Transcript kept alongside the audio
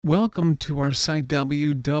Welcome to our site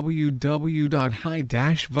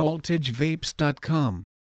www.high-voltagevapes.com.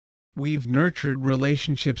 We've nurtured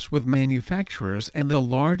relationships with manufacturers and the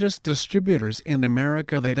largest distributors in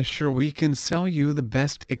America that assure we can sell you the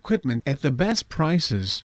best equipment at the best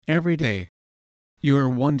prices, every day. Your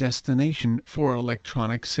one destination for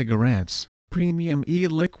electronic cigarettes, premium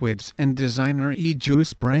e-liquids and designer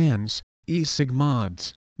e-juice brands, e-cig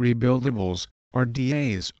mods, rebuildables,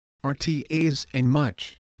 RDAs, RTAs and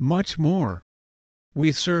much more.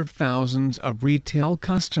 We serve thousands of retail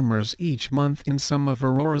customers each month in some of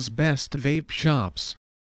Aurora's best vape shops.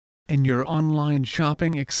 And your online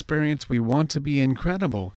shopping experience, we want to be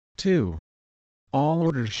incredible, too. All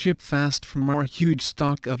orders ship fast from our huge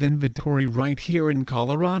stock of inventory right here in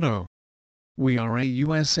Colorado. We are a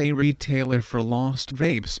USA retailer for Lost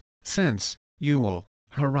Vapes, Sense, Uel,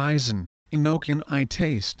 Horizon, Inokin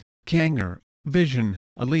iTaste, Kanger, Vision,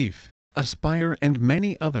 Alif, Aspire and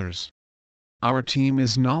many others. Our team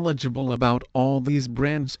is knowledgeable about all these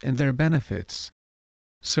brands and their benefits.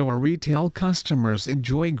 So our retail customers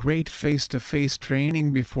enjoy great face-to-face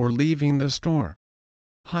training before leaving the store.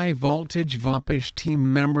 High Voltage Vapish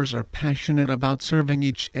team members are passionate about serving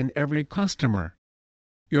each and every customer.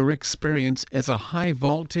 Your experience as a High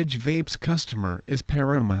Voltage Vapes customer is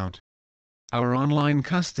paramount. Our online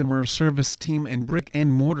customer service team and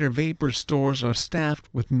brick-and-mortar vapor stores are staffed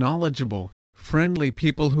with knowledgeable, friendly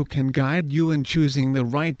people who can guide you in choosing the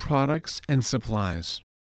right products and supplies.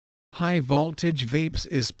 High Voltage Vapes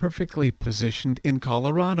is perfectly positioned in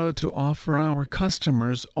Colorado to offer our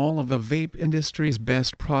customers all of the vape industry's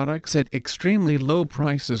best products at extremely low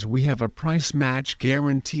prices. We have a price match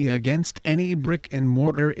guarantee against any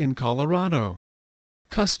brick-and-mortar in Colorado.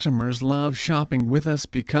 Customers love shopping with us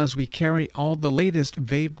because we carry all the latest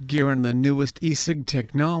vape gear and the newest e-cig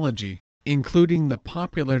technology, including the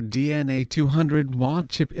popular DNA 200-watt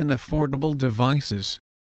chip in affordable devices.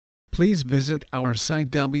 Please visit our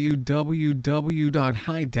site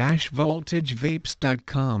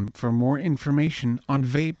www.high-voltagevapes.com for more information on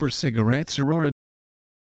vapor cigarettes. Aurora.